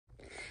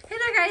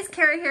guys,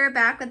 Kara here,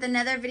 back with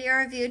another video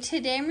review.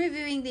 Today I'm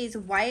reviewing these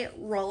white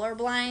roller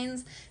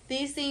blinds.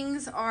 These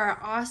things are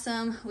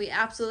awesome. We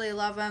absolutely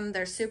love them.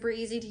 They're super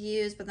easy to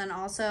use, but then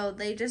also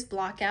they just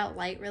block out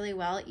light really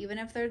well, even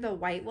if they're the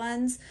white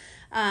ones.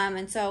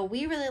 And so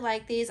we really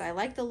like these. I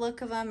like the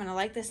look of them and I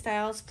like the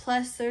styles.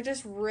 Plus they're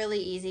just really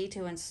easy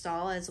to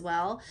install as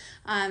well.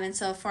 And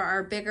so for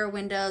our bigger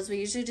windows, we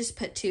usually just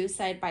put two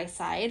side by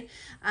side.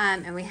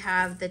 And we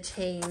have the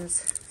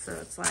chains. So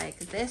it's like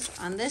this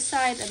on this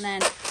side, and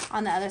then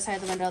on the other side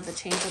of the window, the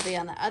chains will be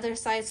on the other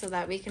side so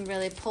that we can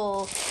really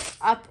pull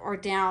up or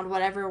down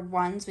whatever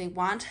ones we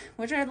want,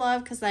 which I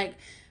love because like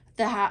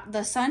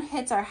the sun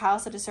hits our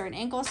house at a certain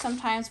angle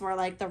sometimes where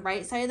like the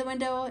right side of the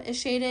window is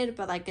shaded,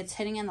 but like it's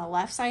hitting in the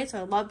left side. So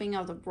I love being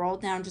able to roll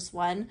down just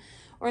one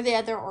or the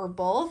other or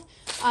both.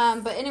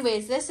 But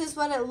anyways, this is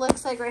what it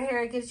looks like right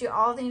here. It gives you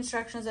all the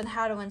instructions on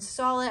how to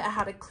install it,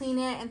 how to clean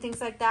it and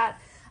things like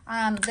that.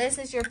 This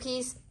is your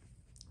piece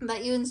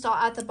that you install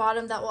at the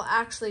bottom that will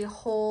actually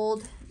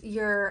hold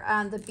your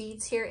the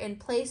beads here in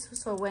place,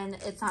 so when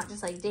it's not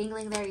just like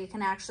dangling there, you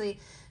can actually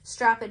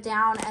strap it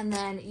down and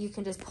then you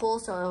can just pull,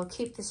 so it'll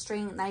keep the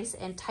string nice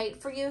and tight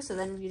for you. So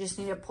then you just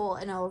need to pull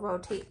and it'll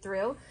rotate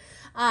through.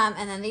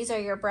 And then these are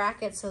your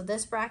brackets. So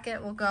this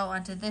bracket will go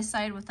onto this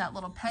side with that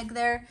little peg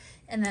there,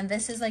 and then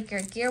this is like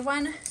your gear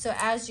one. So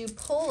as you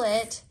pull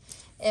it,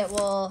 it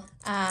will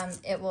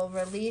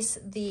release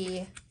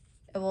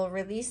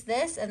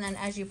this, and then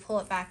as you pull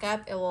it back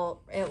up, it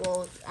will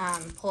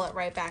pull it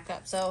right back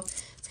up. So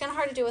it's kind of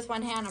hard to do with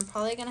one hand. I'm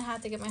probably gonna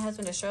have to get my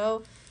husband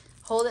to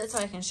hold it so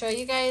I can show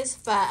you guys.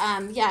 But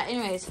yeah,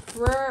 anyways,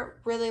 we're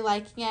really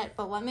liking it.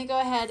 But let me go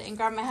ahead and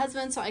grab my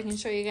husband so I can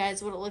show you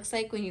guys what it looks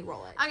like when you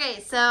roll it.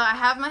 Okay, so I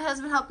have my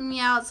husband helping me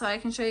out so I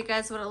can show you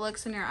guys what it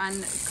looks when you're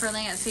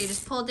uncurling it. So you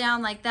just pull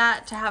down like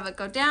that to have it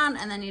go down,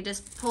 and then you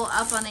just pull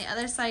up on the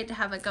other side to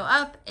have it go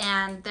up,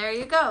 and there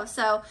you go.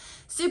 So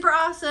super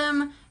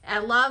awesome. I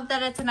love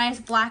that it's a nice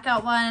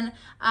blackout one,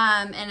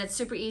 and it's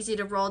super easy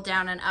to roll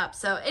down and up.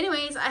 So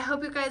anyways, I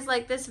hope you guys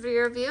like this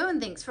video review,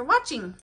 and thanks for watching.